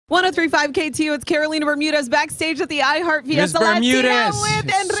103.5 KTU, it's Carolina Bermudez backstage at the iHeart Fiesta Latina with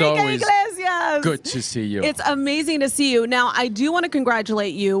Enrique Iglesias. Good to see you. It's amazing to see you. Now, I do want to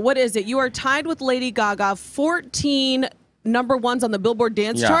congratulate you. What is it? You are tied with Lady Gaga, 14 number ones on the Billboard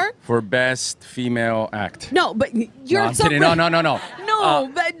dance chart? For best female act. No, but you're I'm kidding. No.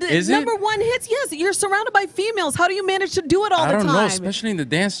 No, but is number it? one hits, yes. You're surrounded by females. How do you manage to do it all the time? I don't know, especially in the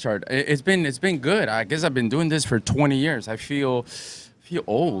dance chart. It's been good. I guess I've been doing this for 20 years. I feel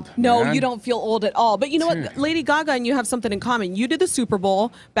old. No, man. you don't feel old at all. But you know what? Lady Gaga and you have something in common. You did the Super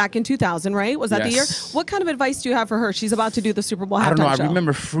Bowl back in 2000, right? Was that the year? What kind of advice do you have for her? She's about to do the Super Bowl halftime show. I don't know. I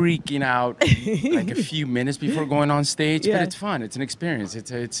remember freaking out like a few minutes before going on stage, but it's fun. It's an experience.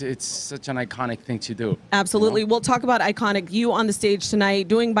 It's such an iconic thing to do. Absolutely. You know? We'll talk about iconic. You on the stage tonight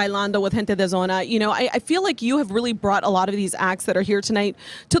doing Bailando with Gente de Zona. You know, I feel like you have really brought a lot of these acts that are here tonight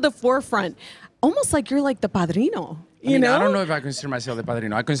to the forefront. Almost like you're like the padrino. You know? I don't know if I consider myself the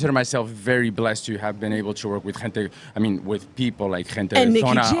padrino. I consider myself very blessed to have been able to work with with people like Gente de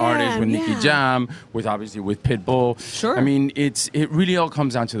Zona artists, with Nicky Jam, with Pitbull. Sure. I mean, it really all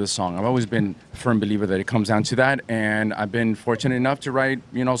comes down to the song. I've always been a firm believer that it comes down to that, and I've been fortunate enough to write,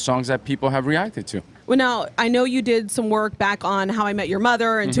 songs that people have reacted to. Well, now, I know you did some work back on How I Met Your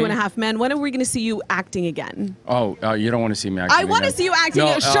Mother and 2.5 Men. When are we going to see you acting again? Oh, you don't want to see me acting I want to see you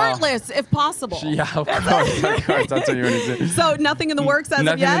acting shirtless, if possible. Yeah, of course. That's what you want to see. So nothing in the works as of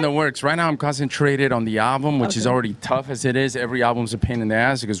yet? Nothing in the works. Right now, I'm concentrated on the album, which is already tough as it is. Every album's a pain in the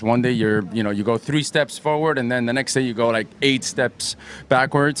ass because one day you go 3 steps forward, and then the next day you go like 8 steps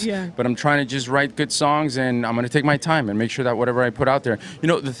backwards. Yeah. But I'm trying to just write good songs, and I'm going to take my time and make sure that whatever I put out there.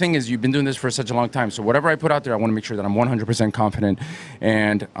 The thing is, you've been doing this for such a long time, so whatever I put out there, I want to make sure that I'm 100% confident,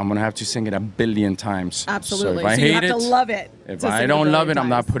 and I'm going to have to sing it 1 billion times. Absolutely. So if I hate you have to love it. If I don't love it, I'm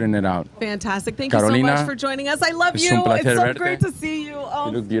not putting it out. Fantastic. Thank Carolina, you so much for joining us. I love you. It's so great to see you.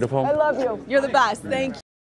 You look beautiful. I love you. You're the best. Thank you.